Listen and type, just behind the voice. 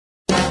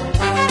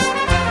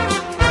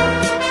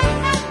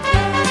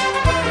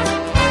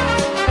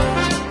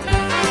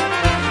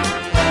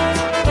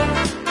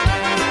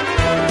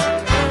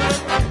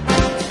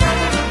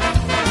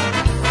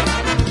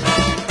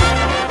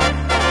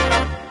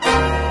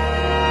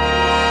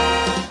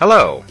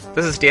Hello,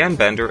 this is Dan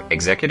Bender,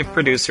 executive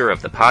producer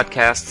of the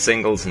podcast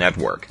Singles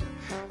Network.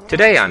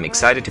 Today I'm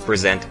excited to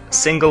present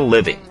Single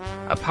Living,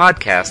 a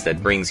podcast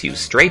that brings you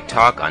straight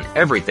talk on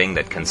everything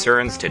that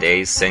concerns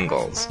today's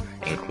singles,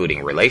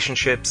 including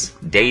relationships,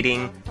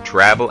 dating,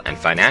 travel, and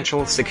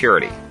financial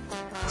security.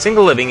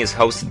 Single Living is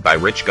hosted by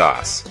Rich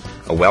Gosse,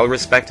 a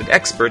well-respected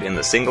expert in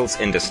the singles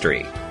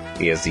industry.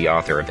 He is the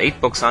author of 8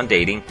 books on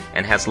dating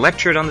and has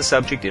lectured on the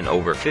subject in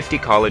over 50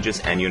 colleges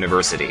and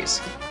universities.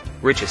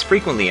 Rich is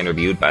frequently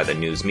interviewed by the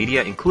news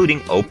media, including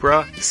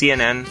Oprah,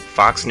 CNN,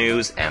 Fox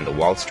News, and the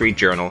Wall Street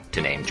Journal,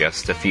 to name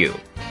just a few.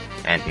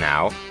 And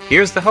now,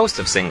 here's the host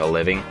of Single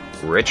Living,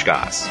 Rich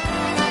Gosse.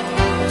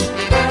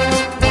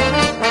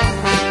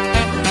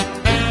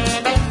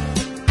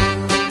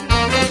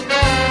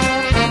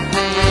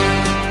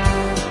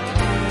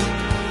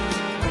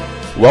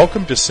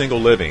 Welcome to Single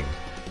Living.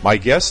 My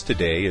guest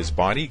today is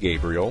Bonnie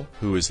Gabriel,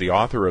 who is the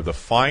author of The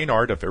Fine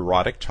Art of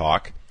Erotic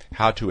Talk,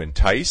 How to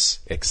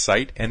Entice,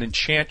 Excite, and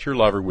Enchant Your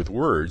Lover with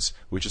Words,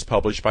 which is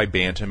published by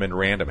Bantam and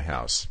Random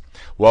House.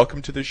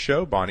 Welcome to the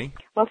show, Bonnie.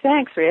 Well,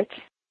 thanks, Rich.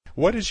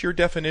 What is your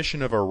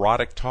definition of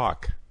erotic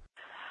talk?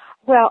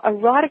 Well,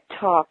 erotic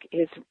talk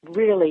is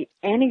really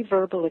any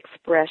verbal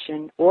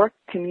expression or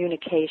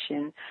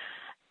communication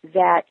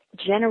that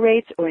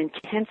generates or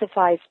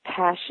intensifies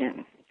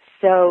passion.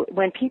 So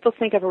when people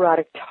think of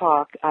erotic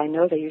talk, I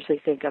know they usually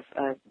think of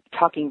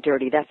talking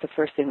dirty. That's the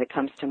first thing that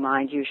comes to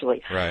mind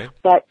usually. Right.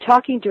 But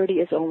talking dirty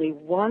is only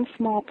one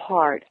small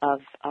part of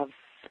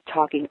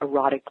talking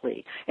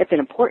erotically. It's an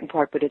important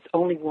part, but it's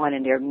only one,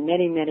 and there are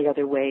many, many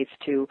other ways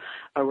to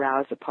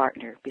arouse a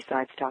partner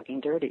besides talking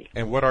dirty.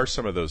 And what are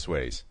some of those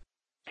ways?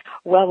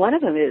 Well, one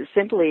of them is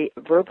simply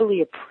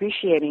verbally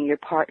appreciating your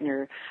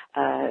partner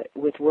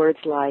with words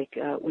like,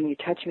 when you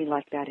touch me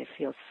like that, it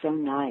feels so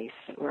nice.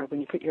 Or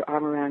when you put your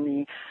arm around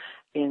me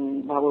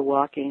while we're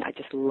walking, I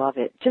just love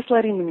it. Just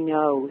letting them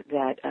know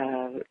that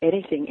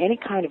any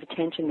kind of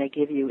attention they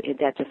give you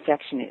that's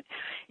affectionate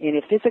in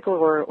a physical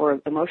or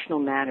emotional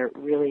manner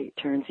really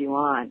turns you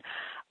on.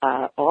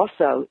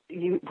 Also,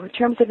 in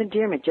terms of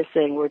endearment, just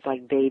saying words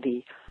like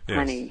baby, yes,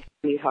 honey,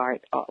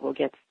 sweetheart, will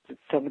get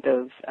some of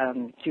those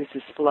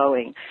juices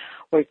flowing.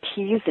 Or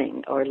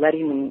teasing, or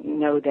letting them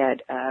know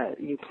that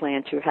you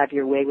plan to have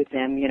your way with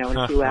them, in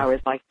a few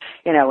hours. Like,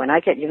 when I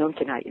get you home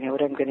tonight, you know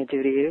what I'm going to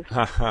do to you?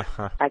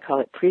 I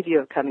call it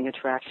preview of coming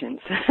attractions.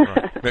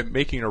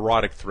 Making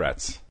erotic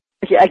threats.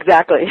 Yeah,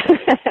 exactly.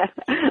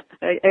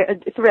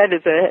 Threat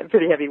is a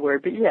pretty heavy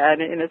word, but yeah,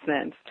 in a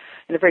sense,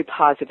 in a very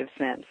positive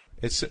sense.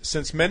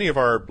 Since many of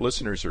our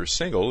listeners are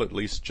single, at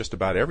least just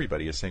about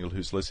everybody is single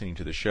who's listening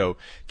to the show,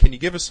 can you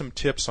give us some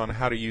tips on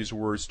how to use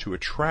words to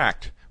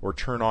attract or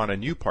turn on a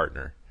new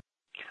partner?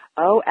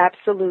 Oh,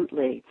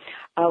 absolutely.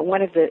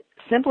 One of the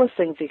simplest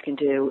things you can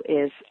do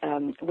is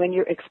when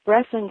you're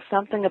expressing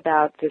something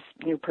about this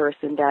new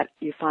person that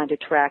you find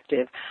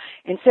attractive,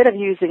 instead of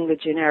using the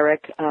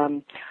generic,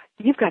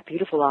 you've got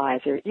beautiful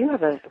eyes, or you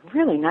have a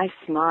really nice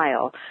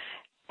smile,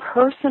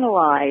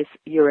 personalize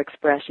your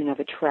expression of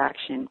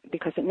attraction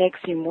because it makes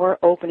you more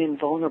open and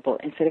vulnerable.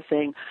 Instead of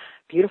saying,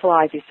 beautiful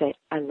eyes, you say,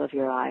 I love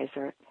your eyes,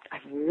 or I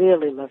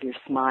really love your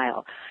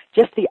smile.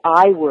 Just the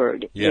I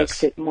word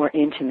makes it more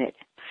intimate.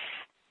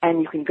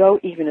 And you can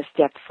go even a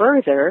step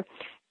further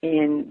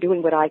in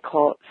doing what I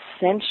call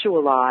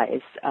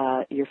sensualize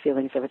your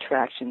feelings of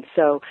attraction.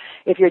 So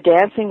if you're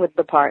dancing with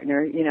the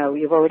partner,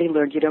 you've already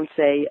learned, you don't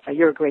say,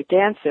 you're a great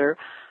dancer.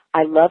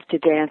 I love to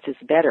dance is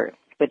better.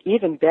 But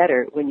even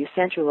better, when you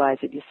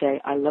sensualize it, you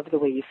say, I love the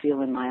way you feel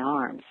in my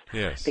arms.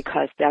 Yes.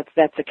 Because that's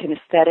a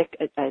kinesthetic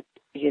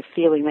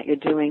feeling that you're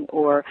doing.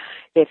 Or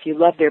if you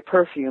love their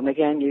perfume,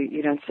 again,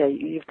 you don't say,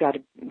 you've got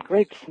a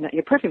great smell,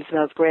 your perfume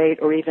smells great,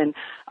 or even,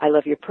 I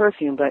love your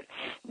perfume, but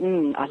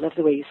I love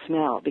the way you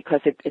smell,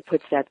 because it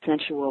puts that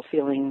sensual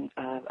feeling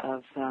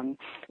of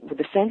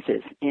the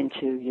senses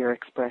into your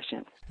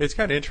expression. It's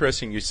kind of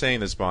interesting you saying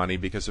this, Bonnie,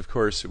 because, of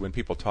course, when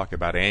people talk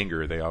about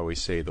anger, they always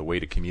say the way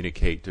to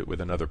communicate with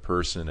another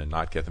person and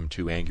not get them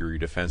too angry or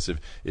defensive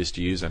is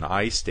to use an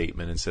I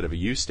statement instead of a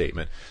you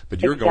statement.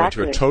 But you're going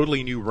to a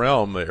totally new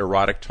realm,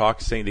 erotic talk,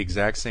 saying the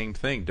exact same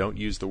thing. Don't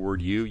use the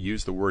word you,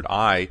 use the word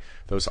I.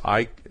 Those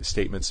I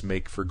statements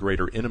make for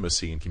greater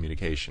intimacy in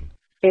communication.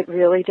 It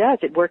really does.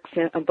 It works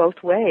in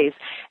both ways.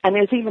 And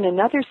there's even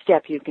another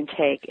step you can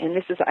take, and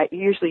this is,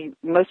 usually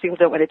most people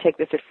don't want to take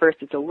this at first.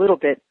 It's a little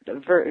bit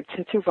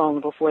too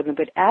vulnerable for them.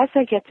 But as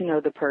they get to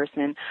know the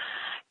person,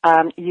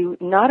 you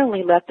not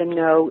only let them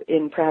know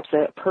in perhaps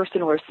a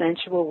personal or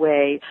sensual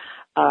way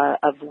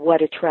of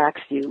what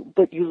attracts you,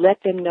 but you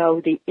let them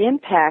know the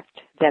impact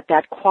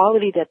that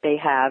quality that they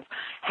have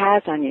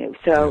has on you.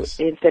 So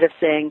instead of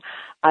saying,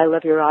 I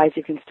love your eyes,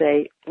 you can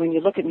say, when you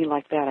look at me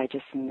like that, I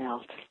just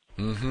melt.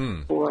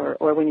 Mm-hmm. Or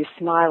when you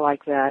smile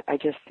like that, I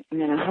just,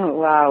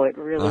 wow, it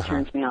really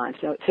turns me on.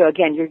 So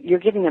again, you're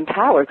giving them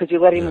power because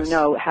you're letting them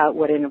know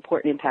what an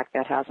important impact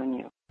that has on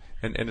you.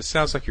 And it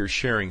sounds like you're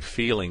sharing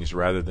feelings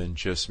rather than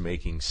just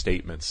making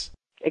statements.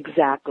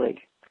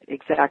 Exactly.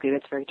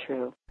 That's very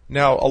true.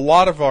 Now, a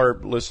lot of our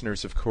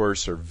listeners, of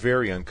course, are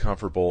very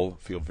uncomfortable,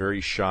 feel very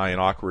shy and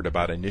awkward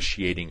about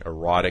initiating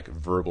erotic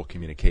verbal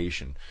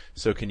communication.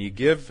 So can you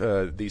give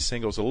these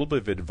singles a little bit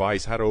of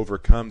advice how to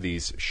overcome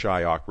these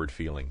shy, awkward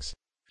feelings?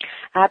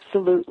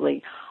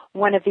 Absolutely.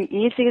 One of the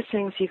easiest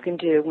things you can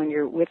do when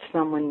you're with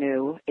someone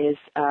new is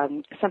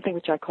something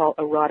which I call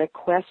erotic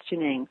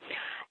questioning.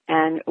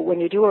 And when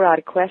you do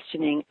erotic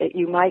questioning,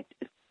 you might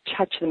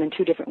touch them in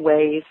two different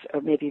ways, or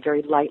maybe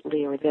very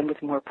lightly, or then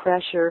with more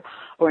pressure,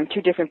 or in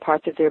two different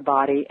parts of their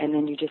body, and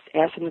then you just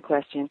ask them the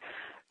question,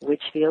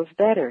 which feels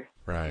better,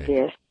 right.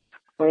 This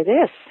or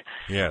this?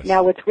 Yes.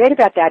 Now, what's great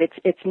about that,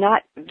 it's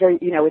not very,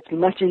 it's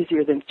much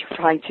easier than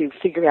trying to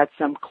figure out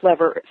some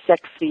clever,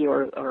 sexy,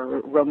 or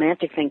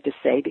romantic thing to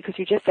say, because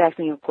you're just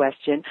asking a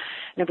question.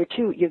 Number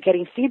two, you're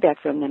getting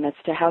feedback from them as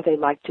to how they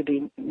like to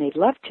be made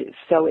love to.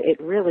 So it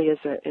really is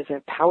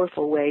a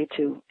powerful way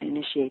to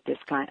initiate this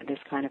kind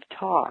of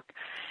talk.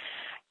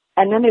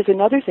 And then there's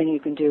another thing you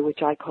can do,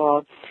 which I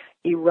call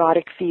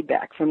erotic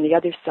feedback from the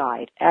other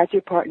side. As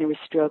your partner is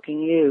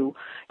stroking you,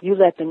 you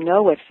let them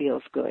know what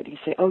feels good. You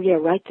say, oh yeah,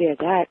 right there,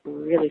 that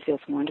really feels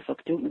wonderful.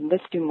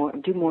 Let's do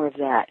more of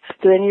that.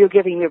 So then you're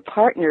giving your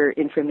partner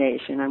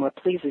information on what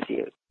pleases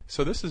you.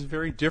 So this is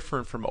very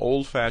different from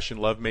old-fashioned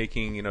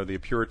lovemaking, the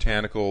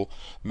puritanical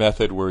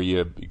method where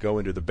you go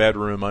into the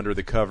bedroom under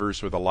the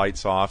covers with the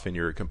lights off and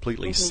you're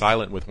completely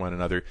silent with one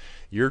another.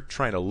 You're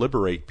trying to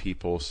liberate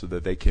people so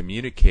that they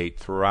communicate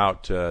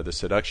throughout the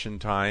seduction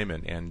time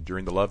and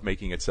during the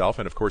lovemaking itself,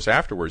 and of course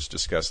afterwards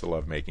discuss the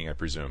lovemaking, I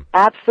presume.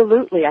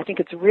 Absolutely. I think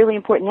it's really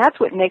important.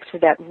 That's what makes for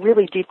that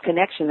really deep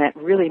connection that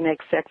really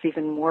makes sex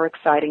even more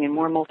exciting and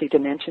more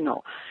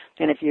multidimensional.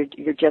 And if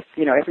you're just,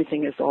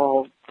 everything is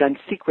all done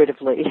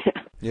secretively.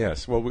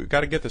 Yes. Well, we've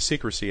got to get the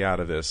secrecy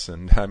out of this.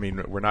 And, I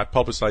mean, we're not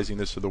publicizing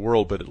this to the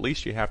world, but at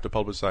least you have to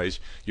publicize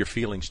your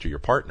feelings to your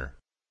partner.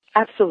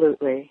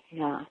 Absolutely.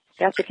 Yeah.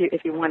 That's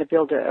if you want to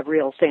build a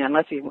real thing,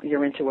 unless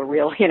you're into a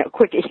real,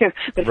 quickie. But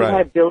if you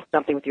want to build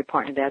something with your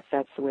partner,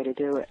 that's the way to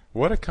do it.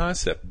 What a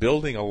concept,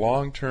 building a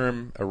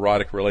long-term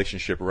erotic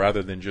relationship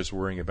rather than just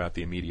worrying about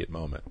the immediate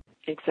moment.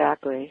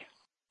 Exactly.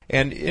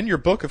 And in your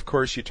book, of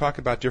course, you talk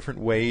about different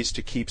ways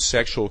to keep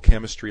sexual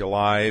chemistry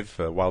alive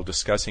while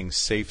discussing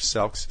safe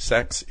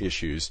sex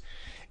issues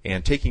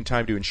and taking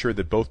time to ensure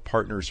that both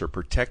partners are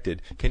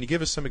protected. Can you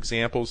give us some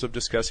examples of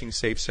discussing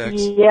safe sex?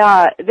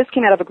 Yeah, this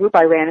came out of a group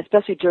I ran,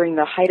 especially during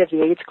the height of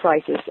the AIDS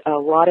crisis. A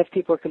lot of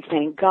people were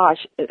complaining,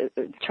 gosh,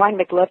 trying to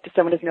make love to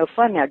someone is no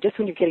fun now. Just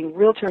when you're getting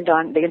real turned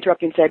on, they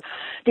interrupt you and said,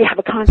 do you have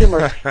a condom?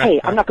 Or,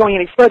 hey, I'm not going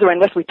any further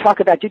unless we talk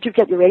about, did you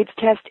get your AIDS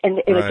test? And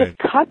it just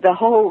cut the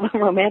whole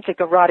romantic,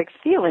 erotic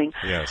feeling.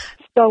 Yes.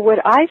 So what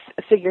I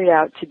figured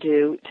out to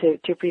do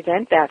to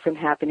prevent that from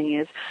happening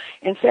is,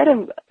 instead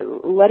of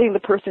letting the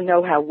person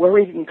know how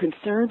worried and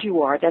concerned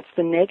you are, that's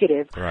the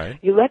negative,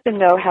 you let them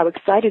know how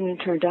excited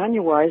and turned on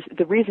you are.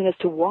 The reason as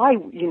to why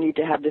you need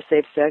to have the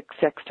safe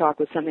sex talk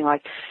with something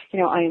like,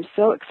 I am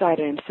so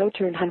excited, I'm so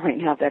turned on right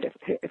now that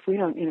if we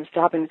don't,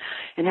 stop and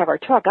have our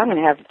talk, I'm going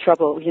to have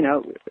trouble, in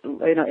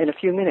a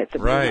few minutes.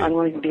 I'm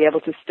going to be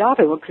able to stop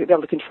it. I won't be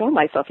able to control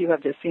myself. You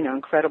have this,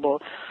 incredible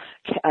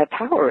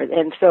power,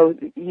 and so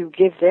you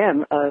give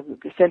them a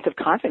sense of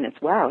confidence.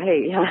 Wow,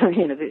 hey,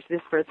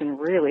 this person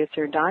really is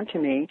turned on to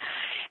me,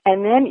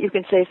 and then you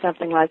can say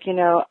something like,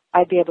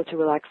 I'd be able to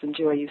relax and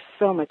enjoy you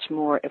so much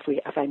more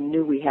if I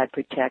knew we had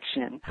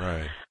protection.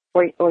 Right.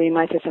 Or you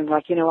might say something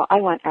like,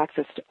 I want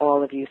access to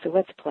all of you, so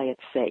let's play it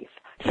safe.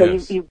 So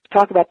you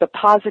talk about the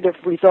positive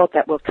result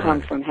that will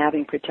come from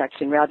having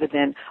protection rather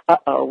than,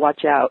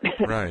 watch out.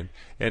 Right.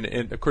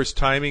 And of course,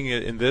 timing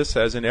in this,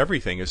 as in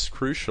everything, is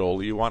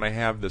crucial. You want to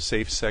have the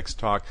safe sex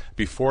talk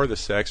before the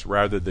sex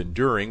rather than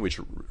during, which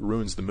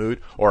ruins the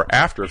mood, or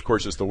after, of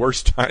course, is the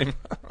worst time.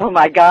 Oh,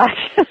 my gosh.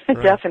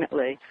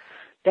 Definitely.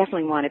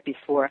 Definitely want it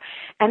before.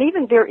 And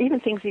there are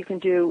even things you can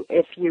do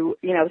if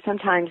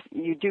sometimes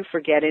you do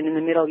forget, and in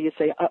the middle you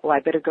say, I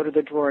better go to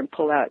the drawer and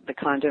pull out the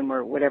condom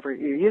or whatever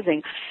you're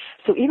using.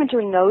 So even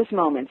during those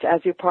moments,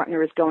 as your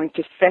partner is going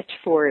to fetch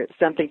for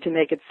something to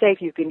make it safe,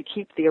 you can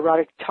keep the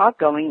erotic talk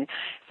going,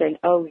 saying,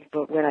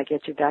 but when I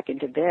get you back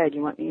into bed,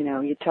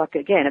 you talk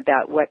again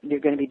about what you're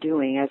going to be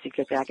doing as you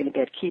get back into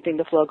bed, keeping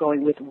the flow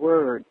going with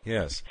words.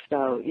 Yes.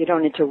 So you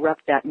don't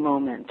interrupt that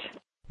moment.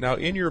 Now,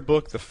 in your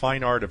book, The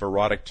Fine Art of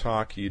Erotic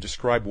Talk, you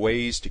describe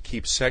ways to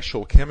keep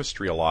sexual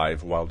chemistry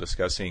alive while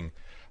discussing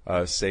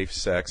safe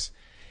sex,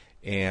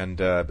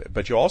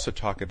 but you also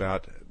talk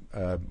about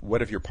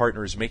what if your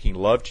partner is making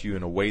love to you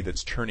in a way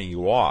that's turning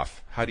you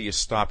off? How do you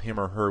stop him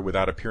or her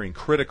without appearing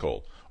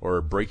critical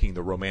or breaking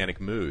the romantic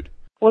mood?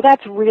 Well,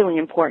 that's really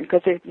important,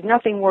 because there's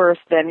nothing worse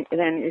than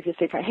if you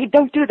say, hey,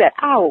 don't do that,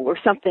 ow, or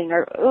something,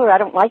 or, oh, I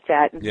don't like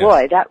that. Yes.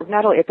 Boy, that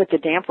not only it puts a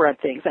damper on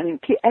things. I mean,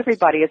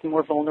 everybody is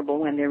more vulnerable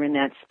when they're in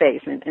that space,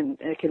 and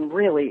it can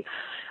really,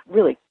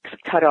 really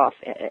cut off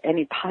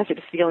any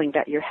positive feeling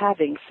that you're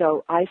having.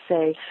 So I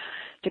say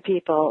to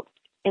people,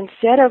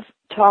 instead of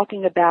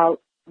talking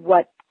about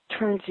what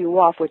turns you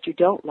off, what you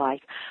don't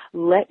like,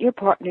 let your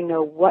partner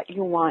know what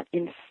you want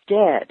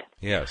instead.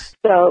 Yes.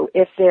 So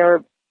if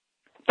they're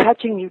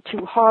touching you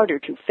too hard or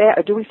too fast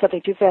or doing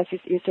something too fast,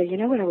 you say, you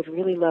know what I would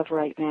really love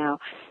right now?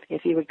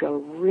 If you would go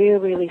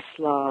really, really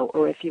slow,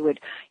 or if you would,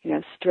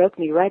 stroke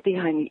me right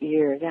behind the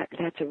ear,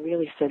 that's a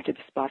really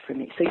sensitive spot for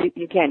me. So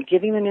again,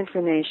 giving them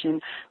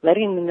information,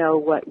 letting them know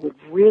what would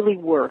really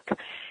work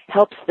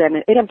helps them,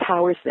 and it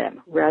empowers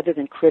them rather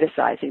than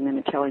criticizing them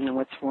and telling them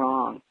what's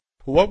wrong.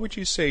 What would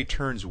you say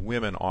turns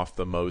women off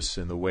the most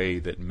in the way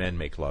that men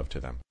make love to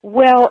them?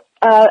 Well,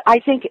 I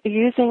think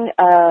using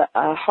a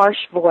harsh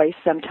voice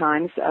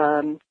sometimes.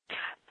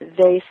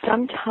 They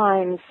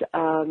sometimes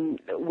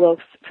will.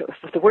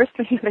 The worst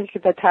thing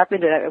that's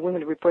happened to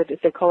women report is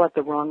they call out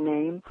the wrong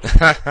name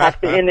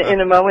in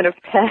a moment of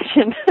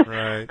passion.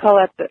 Right. call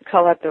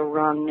out the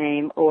wrong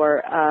name,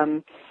 or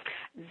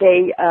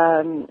they.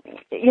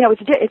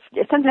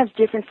 It's sometimes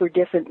different for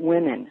different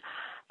women.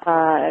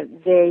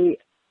 They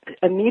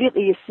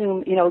immediately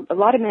assume, a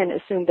lot of men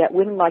assume that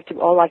women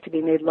all like to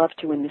be made love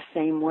to in the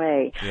same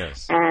way.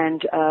 Yes.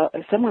 And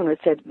some women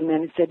the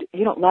men said,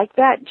 you don't like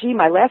that? Gee,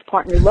 my last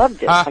partner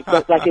loved it.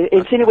 like it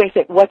insinuates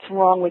that what's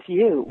wrong with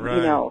you,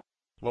 Right.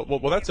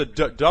 Well, that's a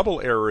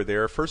double error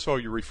there. First of all,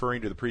 you're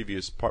referring to the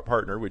previous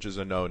partner, which is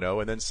a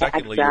no-no, and then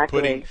secondly, You're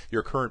putting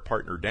your current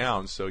partner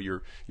down, so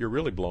you're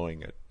really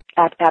blowing it.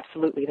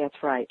 Absolutely, that's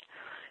right.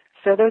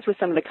 So those were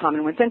some of the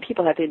common ones. Then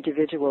people have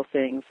individual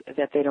things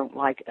that they don't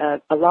like.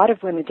 A lot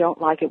of women don't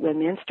like it when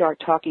men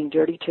start talking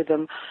dirty to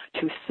them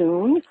too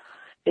soon.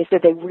 They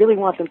said they really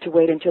want them to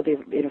wait until they're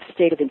in a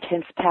state of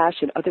intense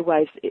passion.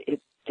 Otherwise,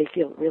 they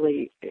feel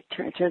really, it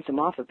turns them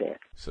off a bit.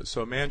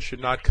 So a man should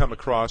not come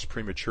across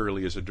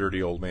prematurely as a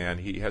dirty old man.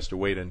 He has to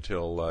wait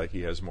until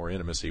he has more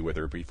intimacy with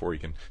her before he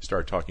can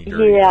start talking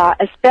dirty. Yeah,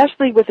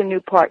 especially with a new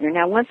partner.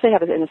 Now, once they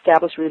have an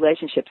established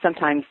relationship,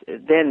 sometimes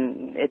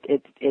then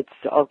it's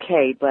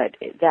okay, but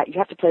that you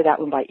have to play that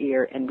one by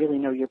ear and really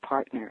know your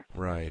partner.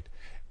 Right.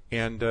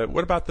 And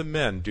what about the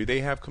men? Do they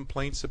have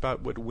complaints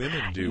about what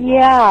women do?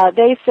 Yeah,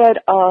 they said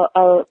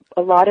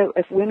a lot of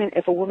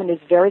if a woman is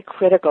very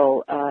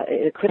critical,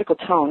 a critical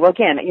tone. Well,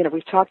 again,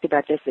 we've talked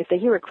about this. If they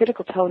hear a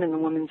critical tone in a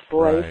woman's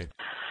voice, right.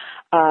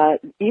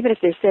 Even if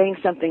they're saying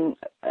something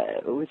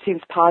which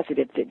seems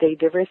positive,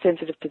 they're very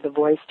sensitive to the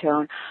voice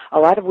tone. A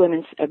lot of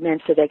men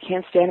say they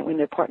can't stand it when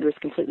their partner is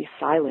completely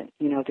silent.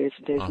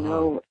 There's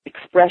no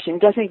expression.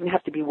 It doesn't even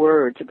have to be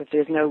words, but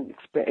there's no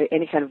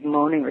any kind of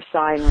moaning or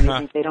sighing or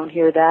anything. If they don't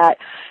hear that,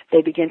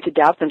 they begin to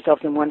doubt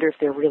themselves and wonder if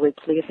they're really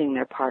pleasing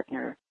their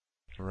partner.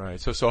 Right.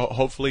 So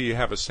hopefully you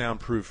have a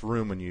soundproof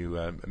room when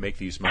you make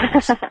these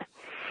moves.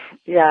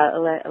 Yeah,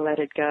 let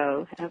it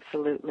go.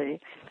 Absolutely.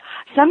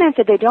 Some men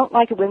said they don't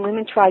like it when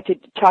women try to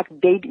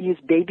use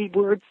baby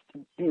words,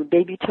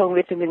 baby tone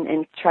with them,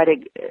 and try to.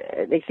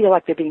 They feel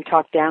like they're being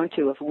talked down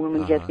to if a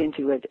woman gets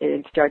into it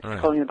and starts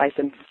calling them by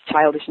some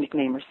childish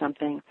nickname or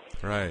something.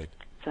 Right.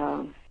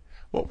 So.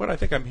 Well, what I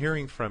think I'm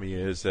hearing from you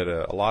is that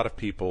a lot of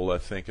people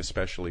think,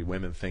 especially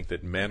women, think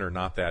that men are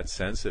not that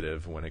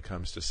sensitive when it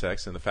comes to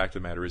sex. And the fact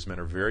of the matter is men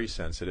are very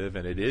sensitive,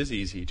 and it is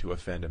easy to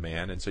offend a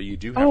man. And so you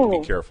do have to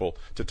be careful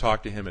to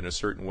talk to him in a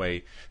certain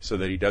way so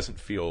that he doesn't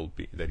feel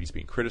that he's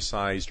being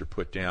criticized or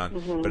put down.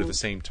 Mm-hmm. But at the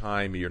same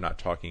time, you're not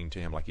talking to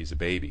him like he's a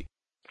baby.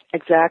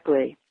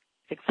 Exactly.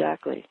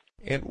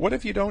 And what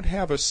if you don't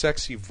have a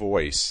sexy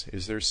voice?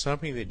 Is there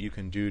something that you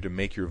can do to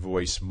make your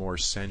voice more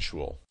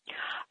sensual?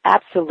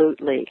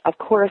 Absolutely. Of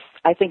course,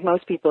 I think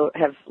most people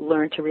have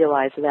learned to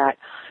realize that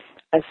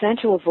a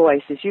sensual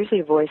voice is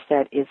usually a voice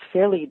that is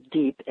fairly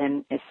deep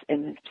and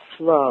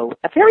slow.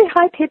 A very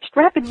high-pitched,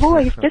 rapid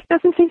voice just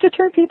doesn't seem to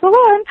turn people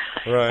on.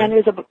 Right. And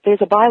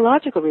there's a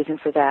biological reason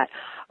for that.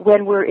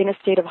 When we're in a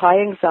state of high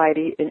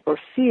anxiety or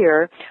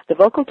fear, the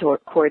vocal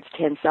cords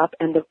tense up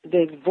and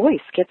the voice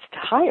gets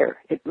higher.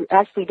 It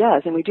actually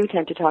does, and we do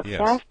tend to talk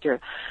faster.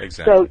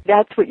 Exactly. So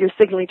that's what you're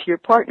signaling to your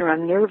partner,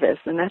 I'm nervous,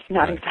 and that's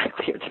not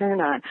exactly a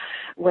turn-on.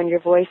 When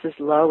your voice is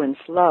low and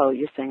slow,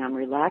 you're saying, I'm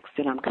relaxed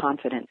and I'm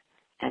confident.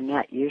 And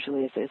that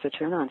usually is a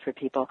turn-on for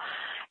people.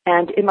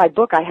 And in my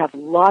book, I have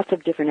lots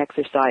of different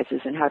exercises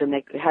and how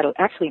to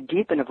actually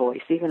deepen a voice,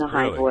 even a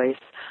high voice.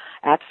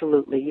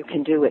 Absolutely, you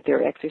can do it.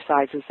 There are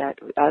exercises that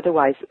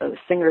otherwise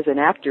singers and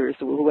actors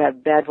who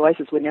have bad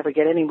voices would never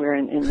get anywhere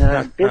in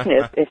the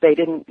business if they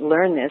didn't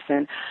learn this.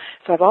 And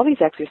so I have all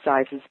these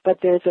exercises, but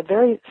there's a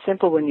very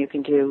simple one you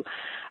can do.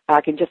 I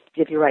can just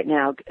give you right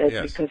now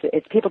because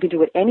people can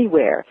do it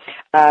anywhere,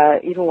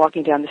 even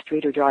walking down the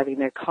street or driving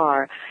their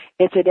car.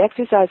 It's an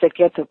exercise that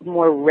gets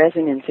more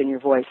resonance in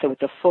your voice, so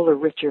it's a fuller,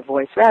 richer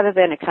voice rather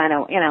than a kind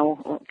of,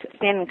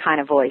 thin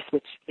kind of voice,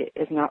 which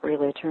is not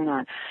really a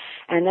turn-on.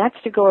 And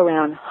that's to go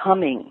around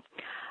humming.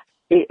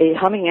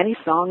 Humming any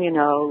song,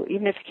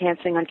 even if you can't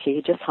sing on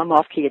key, just hum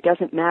off key. It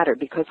doesn't matter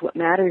because what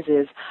matters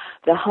is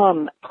the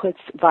hum puts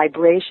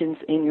vibrations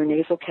in your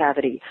nasal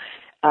cavity.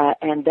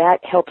 And that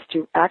helps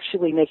to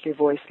actually make your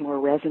voice more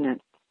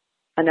resonant.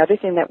 Another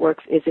thing that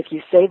works is if you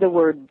say the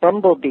word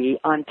bumblebee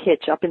on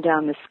pitch up and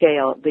down the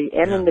scale, the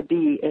M and the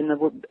B, and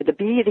the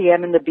B, the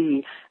M, and the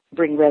B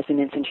bring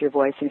resonance into your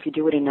voice. And if you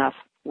do it enough,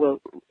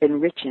 will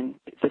enrich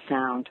the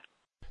sound.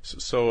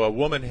 So a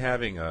woman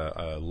having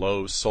a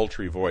low,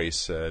 sultry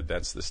voice,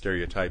 that's the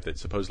stereotype that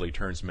supposedly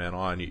turns men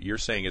on. You're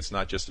saying it's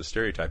not just a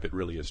stereotype, it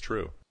really is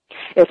true.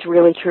 It's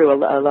really true,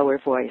 a lower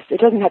voice.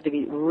 It doesn't have to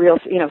be real,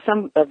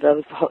 some of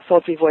those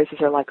sultry voices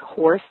are like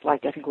hoarse,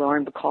 like I think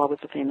Lauren Bacall was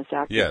the famous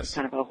actor. Yes.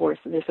 Kind of a hoarse.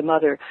 And there's some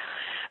other,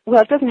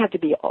 well, it doesn't have to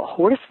be a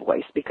hoarse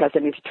voice because,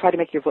 if you try to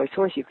make your voice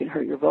hoarse, you can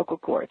hurt your vocal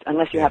cords,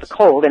 unless you have a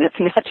cold and it's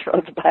natural,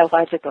 it's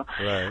biological.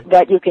 Right.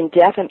 But you can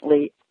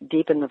definitely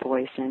deepen the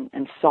voice and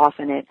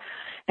soften it.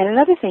 And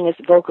another thing is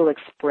vocal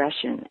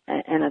expression.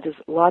 And there's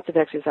lots of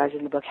exercises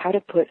in the book, how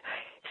to put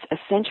a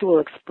sensual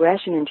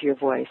expression into your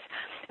voice.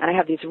 And I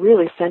have these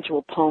really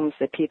sensual poems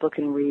that people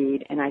can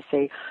read, and I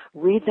say,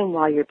 read them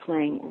while you're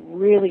playing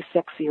really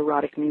sexy,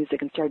 erotic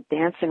music and start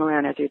dancing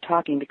around as you're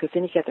talking, because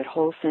then you get that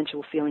whole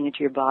sensual feeling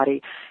into your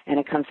body, and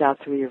it comes out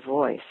through your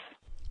voice.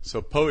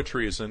 So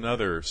poetry is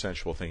another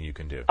sensual thing you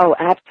can do. Oh,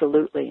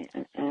 absolutely.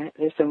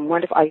 There's some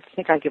wonderful, I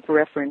think I give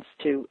reference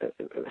to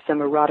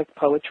some erotic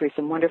poetry,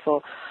 some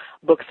wonderful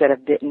books that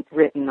have been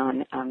written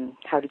on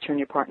how to turn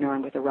your partner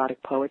on with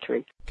erotic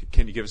poetry.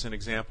 Can you give us an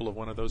example of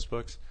one of those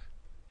books?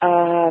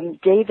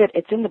 David,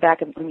 it's in the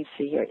back of, let me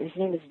see here. His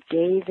name is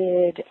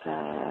David,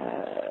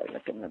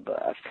 look in the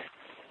book.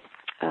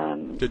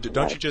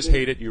 Don't you just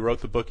hate it? You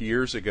wrote the book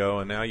years ago,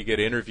 and now you get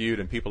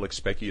interviewed, and people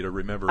expect you to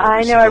remember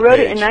I every know, I single wrote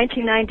page. it in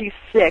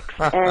 1996,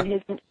 and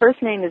his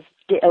first name is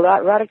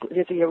Erotic.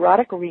 There's the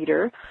Erotic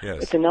Reader.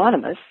 Yes. It's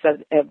anonymous. So,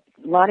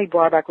 Lonnie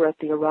Barbach wrote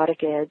the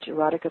Erotic Edge,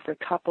 Erotica for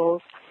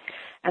Couples.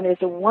 And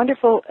there's a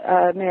wonderful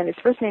man, his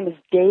first name is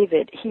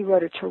David. He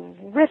wrote a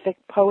terrific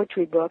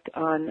poetry book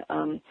on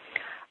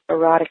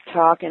erotic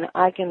talk, and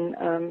I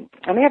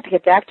may have to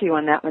get back to you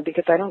on that one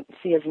because I don't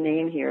see his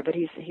name here, but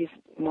he's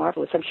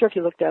marvelous. I'm sure if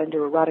you looked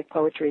under erotic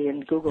poetry in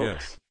Google,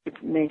 Yes. you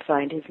may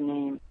find his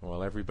name.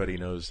 Well, everybody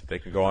knows that they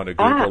can go on to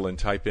Google and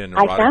type in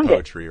I erotic found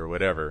poetry or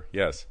whatever.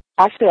 Yes.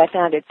 Actually, I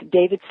found it. It's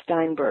David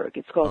Steinberg.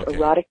 It's called Okay.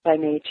 Erotic by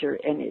Nature,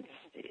 and it's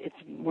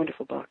a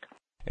wonderful book.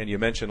 And you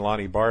mentioned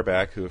Lonnie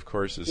Barbach, who, of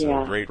course, is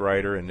Yeah. a great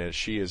writer, and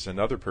she is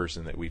another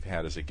person that we've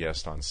had as a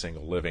guest on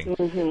Single Living.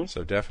 Mm-hmm.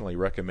 So definitely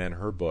recommend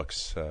her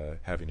books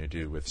having to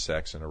do with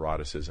sex and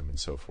eroticism and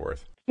so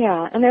forth.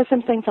 Yeah, and there's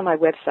some things on my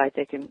website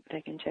they can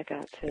check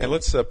out, too. And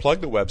let's plug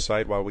the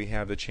website while we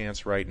have the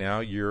chance right now.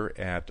 You're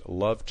at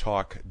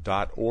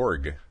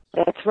lovetalk.org.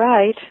 That's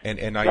right. And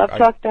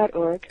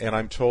Lovetalk.org. And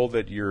I'm told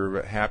that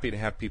you're happy to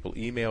have people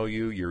email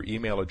you. Your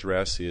email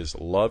address is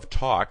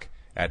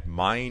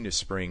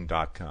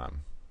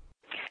lovetalk@mindspring.com.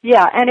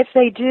 Yeah, and if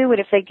they do, and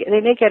if they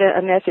may get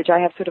a message, I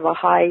have sort of a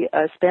high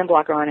spam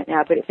blocker on it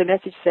now, but if the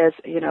message says,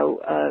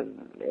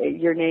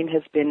 your name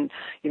has been,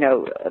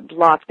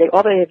 blocked,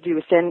 all they have to do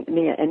is send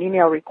me an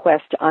email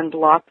request to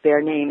unblock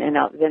their name, and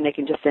then they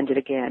can just send it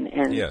again,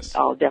 and Yes.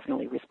 I'll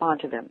definitely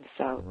respond to them.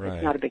 So Right.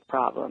 It's not a big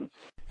problem.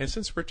 And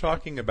since we're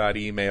talking about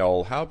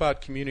email, how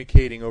about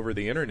communicating over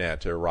the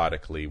internet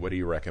erotically? What do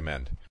you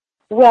recommend?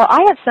 Well,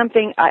 I have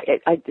something, I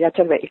talk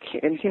about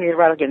communicating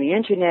erotic on the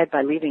Internet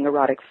by leaving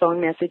erotic phone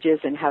messages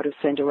and how to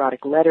send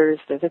erotic letters.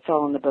 That's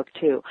all in the book,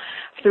 too.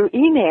 Through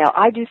email,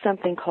 I do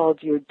something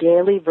called your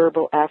daily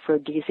verbal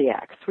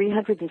aphrodisiac,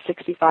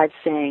 365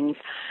 sayings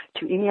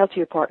to email to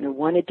your partner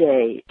one a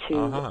day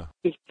to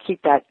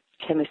keep that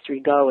chemistry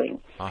going.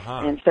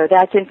 And so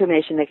that's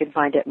information they can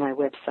find at my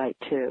website,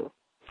 too.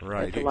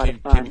 Right. It's a lot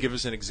of fun. Can you give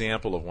us an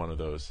example of one of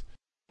those?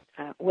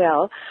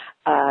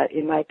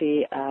 It might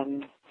be...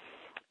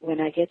 when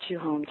I get you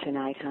home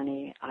tonight,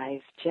 honey,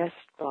 I've just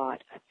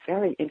bought a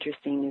very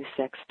interesting new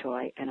sex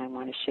toy, and I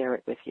want to share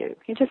it with you.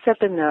 You just let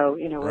them know,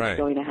 what's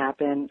going to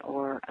happen.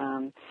 Or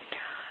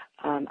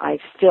I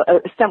still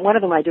one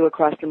of them I do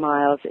across the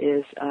miles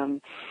is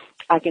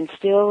I can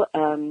still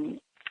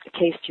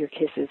taste your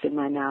kisses in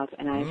my mouth,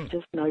 and I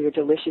still smell your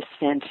delicious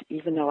scent,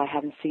 even though I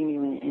haven't seen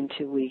you in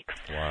 2 weeks.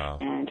 Wow.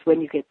 And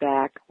when you get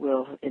back,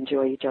 we'll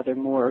enjoy each other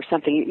more or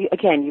something.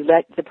 You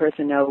let the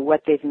person know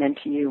what they've meant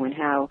to you and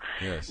how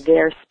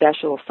their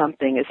special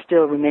something is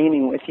still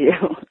remaining with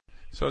you.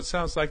 So it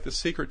sounds like the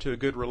secret to a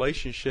good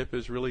relationship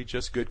is really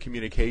just good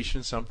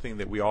communication, something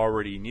that we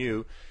already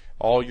knew.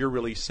 All you're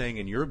really saying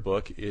in your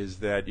book is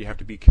that you have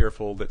to be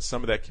careful that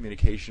some of that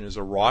communication is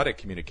erotic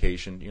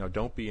communication.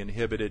 Don't be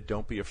inhibited,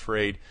 don't be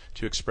afraid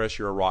to express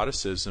your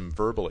eroticism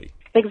verbally.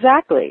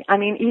 Exactly. I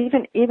mean,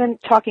 even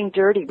talking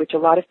dirty, which a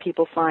lot of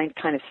people find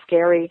kind of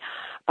scary,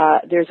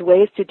 there's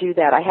ways to do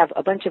that. I have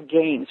a bunch of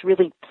games,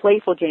 really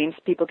playful games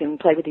people can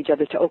play with each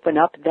other to open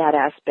up that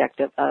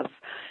aspect of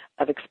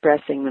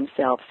expressing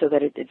themselves so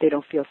that they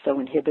don't feel so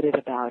inhibited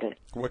about it.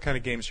 What kind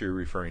of games are you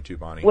referring to,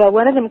 Bonnie? Well,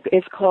 one of them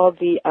is called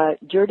the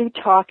Dirty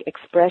Talk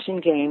Expression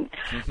Game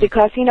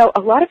because,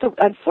 a lot of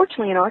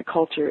unfortunately in our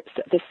culture,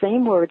 the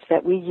same words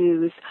that we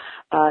use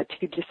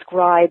to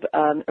describe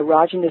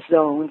erogenous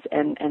zones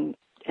and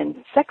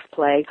sex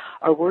play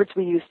are words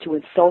we use to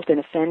insult and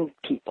offend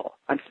people.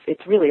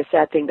 It's really a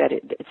sad thing that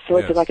it's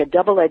sort of like a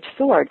double-edged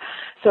sword.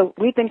 So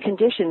we've been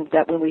conditioned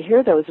that when we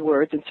hear those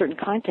words in certain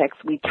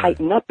contexts, we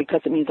tighten up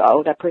because it means,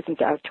 that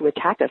person's out to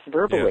attack us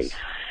verbally. Yes.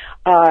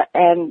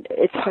 And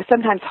it's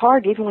sometimes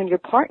hard, even when your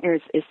partner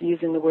is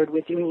using the word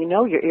with you, and you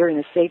know you're in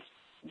a safe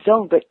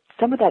zone, but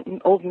some of that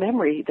old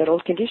memory, that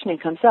old conditioning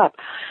comes up.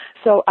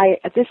 So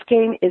this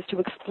game is to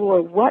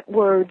explore what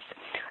words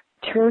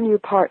turn your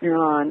partner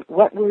on,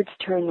 what words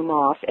turn them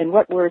off, and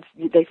what words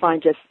they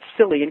find just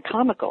silly and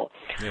comical.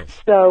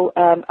 Yes. So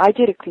I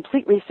did a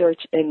complete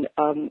research in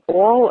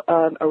all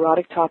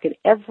erotic talk in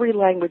every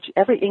language,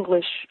 every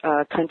English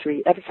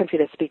country, every country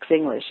that speaks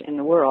English in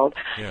the world.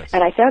 Yes.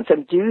 And I found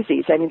some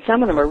doozies. I mean,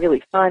 some of them are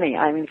really funny.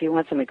 I mean, if you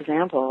want some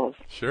examples.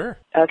 Sure.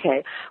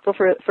 Okay. Well,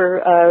 for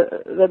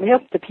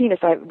the penis,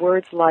 I have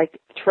words like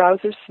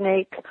trouser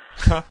snake,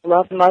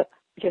 trouser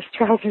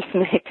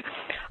snake,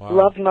 Wow.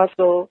 love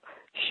muscle,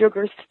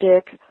 sugar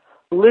stick,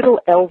 little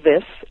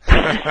Elvis,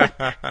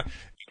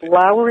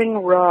 flowering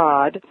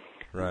rod,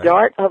 Right.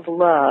 dart of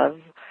love,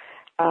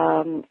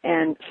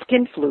 and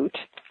skin flute.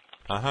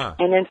 Uh-huh.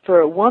 And then for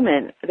a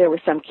woman, there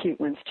were some cute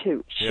ones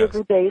too. Yes.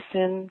 Sugar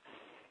basin,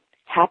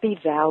 happy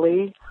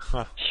valley,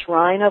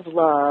 shrine of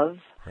love,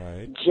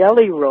 Right.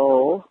 jelly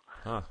roll,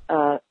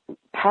 Huh.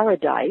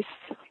 paradise,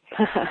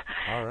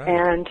 All right.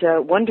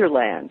 and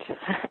wonderland.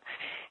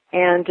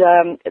 And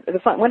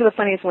one of the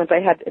funniest ones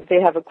they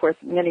have, of course,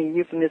 many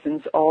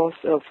euphemisms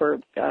also for,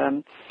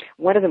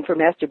 one of them for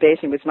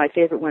masturbation was my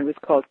favorite one, was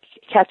called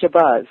catch a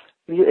buzz.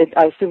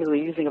 I assume they're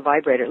using a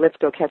vibrator. Let's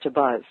go catch a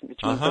buzz. Which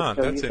means let's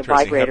go That's use a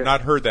interesting. vibrator. I've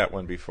not heard that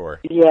one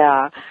before.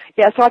 Yeah.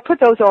 So I put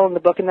those all in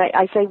the book, and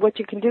I say what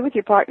you can do with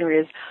your partner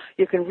is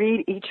you can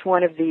read each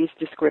one of these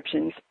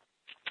descriptions,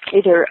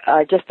 either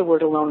just the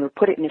word alone or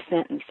put it in a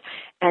sentence.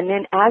 And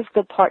then as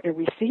the partner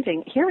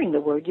hearing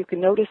the word, you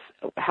can notice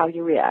how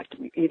you react.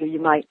 Either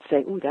you might say,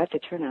 ooh, that's a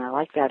turn on, I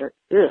like that, or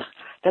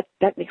ugh,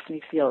 that makes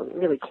me feel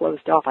really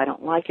closed off, I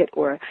don't like it,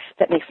 or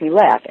that makes me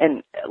laugh.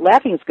 And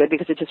laughing is good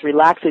because it just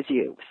relaxes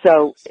you.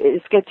 So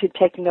it's good to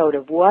take note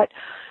of what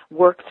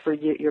works for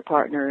your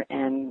partner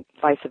and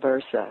vice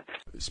versa.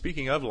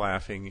 Speaking of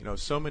laughing,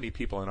 so many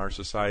people in our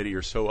society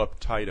are so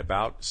uptight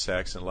about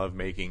sex and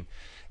lovemaking,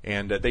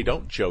 and they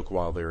don't joke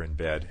while they're in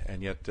bed.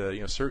 And yet,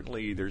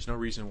 certainly there's no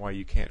reason why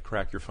you can't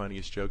crack your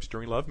funniest jokes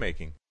during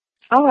lovemaking.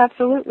 Oh,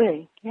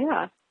 absolutely.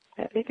 Yeah.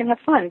 You can have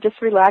fun. Just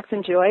relax,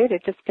 enjoy it.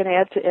 It just can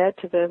add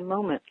to the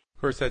moment.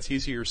 Of course, that's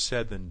easier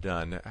said than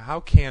done. How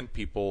can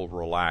people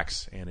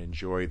relax and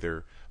enjoy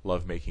their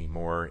lovemaking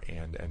more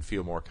and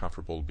feel more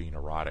comfortable being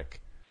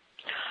erotic?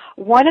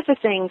 One of the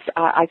things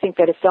I think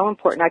that is so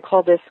important, I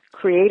call this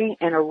creating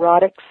an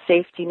erotic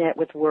safety net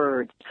with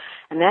words.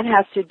 And that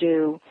has to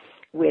do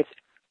with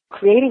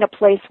creating a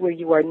place where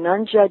you are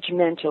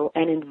non-judgmental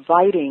and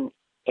inviting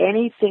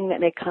anything that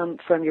may come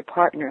from your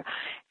partner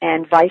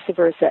and vice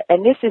versa.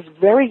 And this is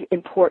very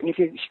important if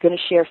you're going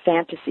to share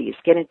fantasies,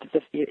 get into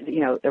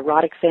the,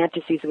 erotic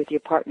fantasies with your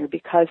partner,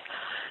 because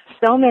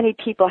so many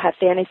people have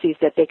fantasies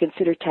that they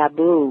consider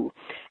taboo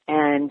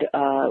and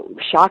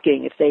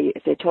shocking.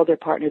 If they told their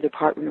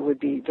partner would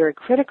be very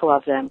critical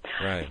of them.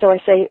 Right. So I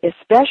say,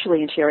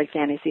 especially in sharing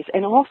fantasies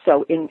and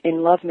also in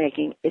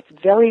lovemaking, it's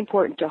very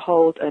important to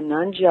hold a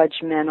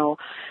non-judgmental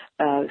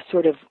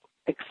sort of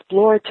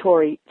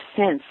exploratory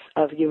sense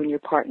of you and your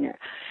partner.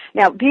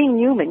 Now, being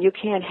human, you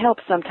can't help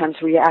sometimes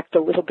react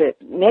a little bit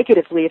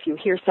negatively if you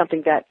hear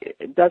something that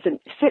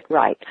doesn't sit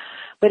right.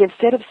 But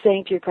instead of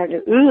saying to your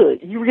partner, "Ugh,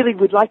 you really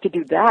would like to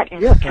do that?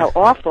 Yuck, how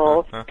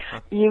awful!"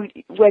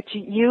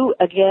 you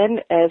again,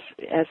 as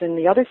in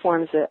the other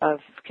forms of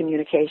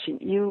communication,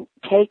 you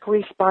take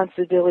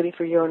responsibility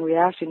for your own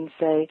reaction and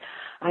say,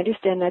 "I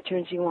understand that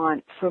turns you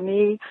on. For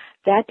me,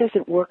 that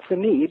doesn't work for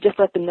me." You just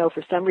let them know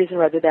for some reason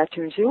or other that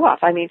turns you off.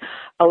 I mean,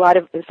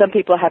 some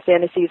people have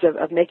fantasies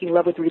of making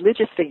love with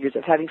religious figures,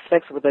 of having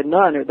sex with a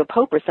nun or the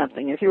Pope or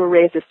something. If you were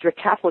raised a strict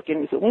Catholic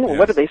and you said, "Oh, Yes.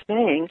 What are they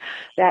saying?"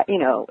 That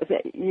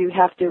that you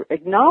have to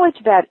acknowledge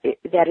that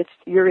it's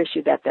your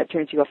issue that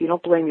turns you off. You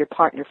don't blame your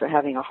partner for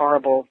having a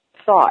horrible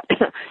thought.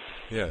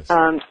 Yes.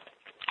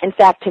 In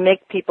fact, to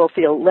make people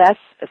feel less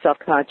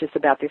self-conscious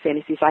about their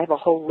fantasies, I have a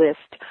whole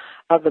list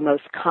of the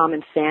most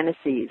common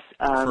fantasies.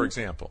 For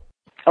example?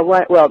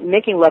 Well,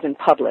 making love in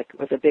public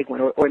was a big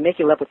one, or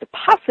making love with the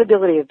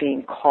possibility of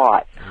being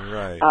caught.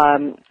 Right.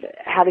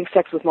 Having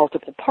sex with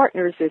multiple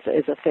partners is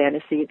a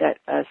fantasy that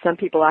some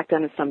people act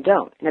on and some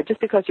don't. Now, just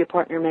because your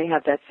partner may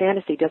have that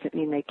fantasy doesn't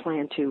mean they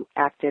plan to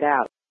act it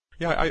out.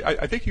 Yeah,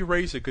 I think you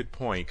raise a good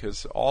point,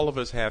 because all of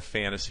us have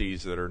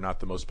fantasies that are not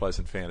the most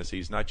pleasant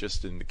fantasies, not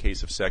just in the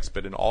case of sex,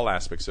 but in all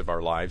aspects of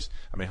our lives.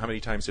 I mean, how many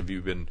times have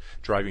you been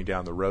driving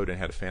down the road and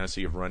had a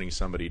fantasy of running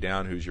somebody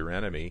down who's your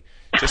enemy?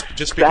 Just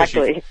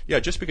Exactly.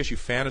 Just because you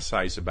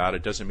fantasize about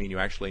it doesn't mean you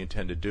actually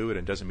intend to do it,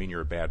 and doesn't mean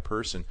you're a bad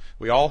person.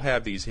 We all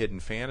have these hidden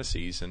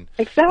fantasies, and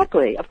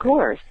Exactly, of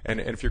course. And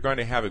if you're going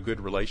to have a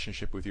good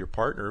relationship with your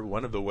partner,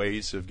 one of the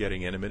ways of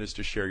getting intimate is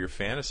to share your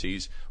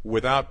fantasies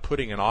without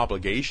putting an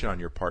obligation on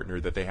your partner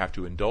that they have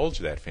to indulge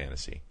that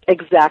fantasy.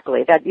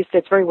 Exactly.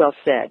 That's very well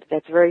said.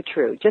 That's very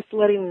true. Just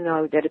letting them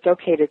know that it's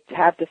okay to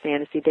have the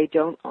fantasy. They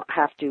don't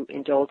have to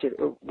indulge it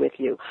with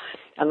you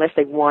unless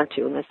they want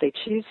to, unless they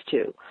choose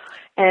to.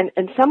 And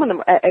some of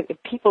them,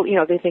 people,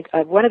 they think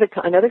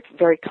another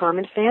very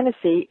common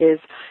fantasy is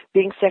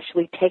being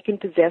sexually taken,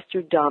 possessed,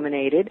 or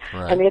dominated.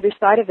 Right. And the other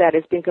side of that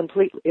is being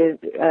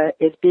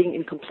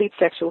in complete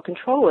sexual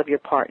control of your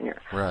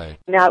partner. Right.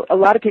 Now, a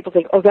lot of people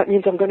think, that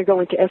means I'm going to go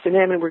into S&M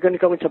and we're going to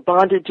go into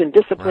bondage and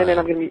discipline, and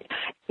I'm going to be.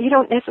 You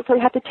don't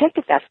necessarily have to take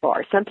it that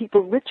far. Some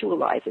people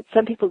ritualize it.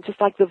 Some people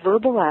just like the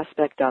verbal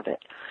aspect of it.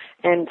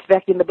 And in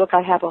fact, in the book,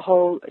 I have a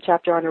whole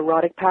chapter on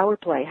erotic power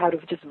play, how to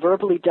just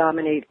verbally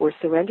dominate or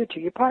surrender to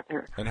your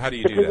partner. And how do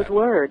you do that? With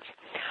words.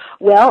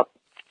 Well,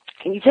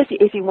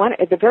 if you want,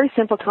 the very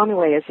simple common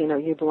way is,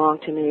 you belong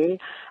to me,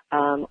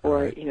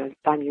 or,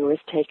 I'm yours,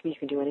 take me, you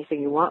can do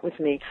anything you want with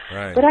me.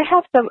 Right. But I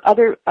have some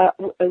other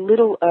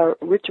little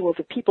rituals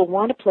if people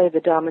want to play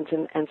the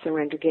dominance and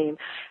surrender game,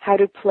 how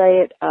to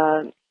play it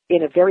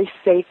in a very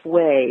safe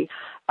way,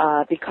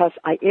 because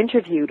I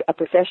interviewed a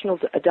professional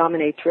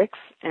dominatrix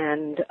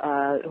and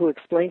who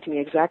explained to me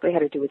exactly how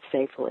to do it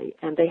safely.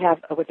 And they have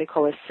what they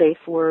call a safe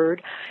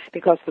word,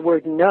 because the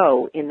word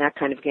no in that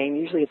kind of game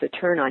usually is a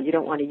turn on. You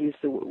don't want to use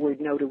the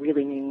word no to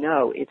really mean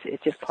no.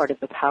 It's just part of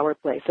the power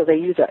play. So they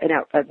use a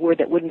word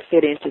that wouldn't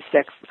fit into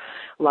sex,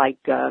 like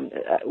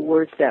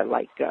words that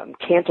like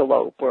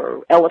cantaloupe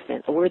or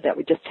elephant, a word that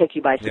would just take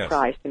you by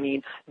surprise. Yes. I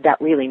mean,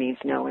 that really means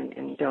no, and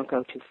you don't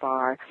go too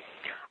far.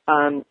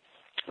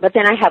 But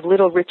then I have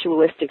little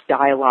ritualistic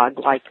dialogue,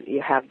 like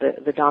you have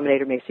the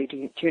dominator may say,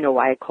 do you know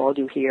why I called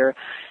you here?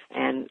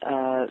 And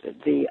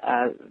the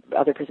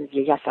other person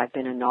says, yes, I've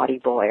been a naughty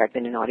boy, I've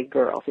been a naughty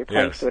girl. If you're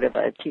playing sort of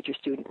a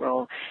teacher-student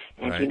role.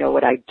 And do you know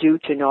what I do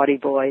to naughty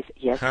boys?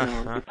 Yes,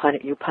 ma'am,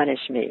 you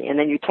punish me. And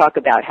then you talk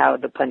about how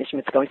the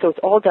punishment's going. So it's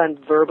all done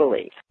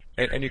verbally.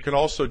 And you can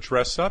also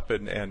dress up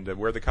and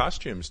wear the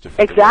costumes to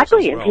fit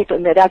exactly, the roles as well.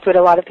 And that's what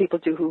a lot of people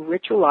do who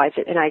ritualize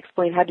it. And I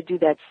explain how to do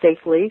that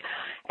safely,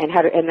 and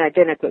then I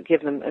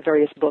give them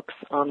various books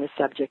on the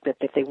subject that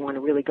if they want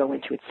to really go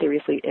into it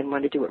seriously and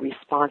want to do it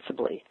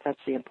responsibly.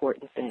 That's the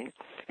important thing,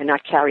 and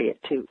not carry it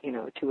to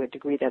a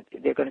degree that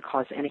they're going to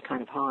cause any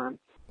kind of harm.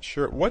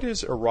 Sure. What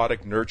is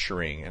erotic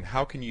nurturing, and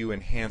how can you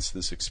enhance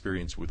this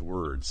experience with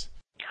words?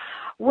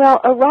 Well,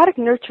 erotic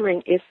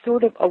nurturing is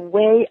sort of a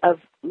way of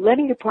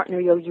letting your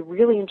partner know you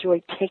really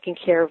enjoy taking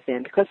care of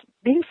them, because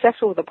being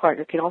sexual with a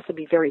partner can also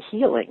be very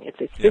healing. It's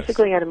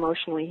physically and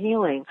emotionally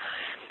healing.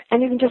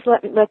 And you can just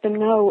let them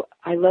know,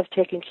 I love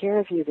taking care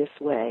of you this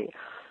way.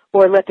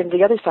 Or let them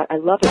the other side, I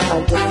love it. I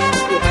love taking care of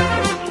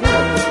you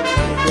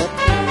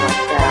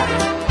like that.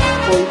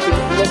 Or you can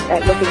look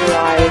in your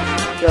eyes,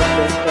 stroke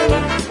their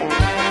face, and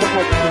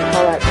sometimes you can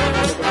call out some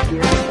of the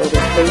fears or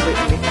their favorite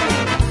nickname.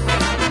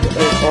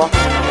 They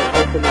often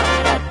open up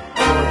that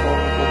more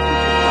vulnerable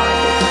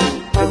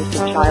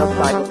the child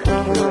side will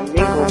come through and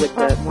mingle with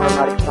the more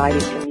erotic side,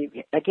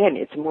 and again,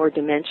 it's more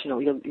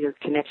dimensional. Your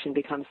connection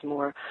becomes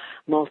more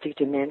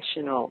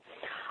multidimensional.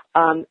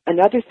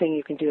 Another thing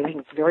you can do, and I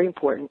think it's very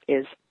important,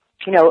 is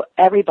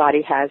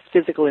everybody has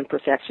physical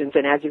imperfections,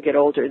 and as you get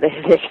older, they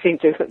seem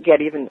to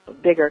get even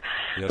bigger.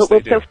 Yes, but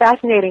what's so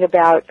fascinating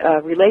about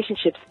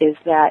relationships is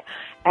that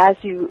as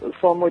you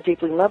fall more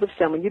deeply in love with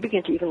someone, you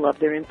begin to even love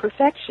their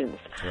imperfections.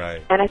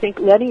 Right. And I think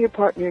letting your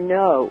partner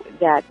know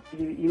that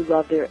you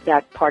love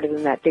that part of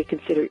them that they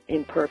consider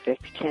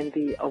imperfect can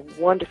be a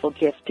wonderful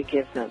gift to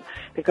give them,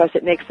 because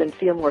it makes them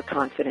feel more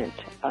confident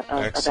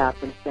about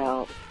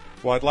themselves.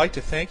 Well, I'd like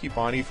to thank you,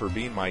 Bonnie, for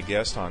being my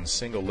guest on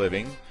Single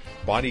Living.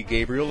 Bonnie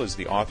Gabriel is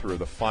the author of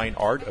The Fine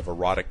Art of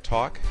Erotic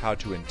Talk, How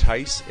to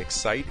Entice,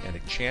 Excite, and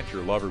Enchant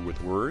Your Lover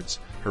with Words.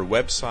 Her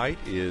website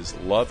is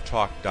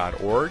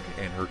lovetalk.org,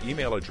 and her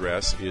email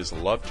address is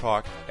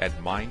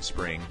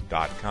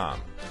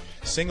lovetalk@mindspring.com.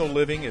 Single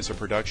Living is a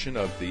production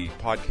of the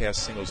Podcast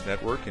Singles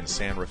Network in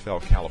San Rafael,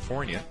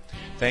 California.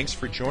 Thanks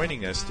for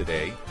joining us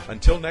today.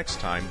 Until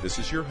next time, this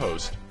is your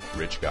host,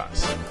 Rich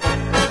Gosse.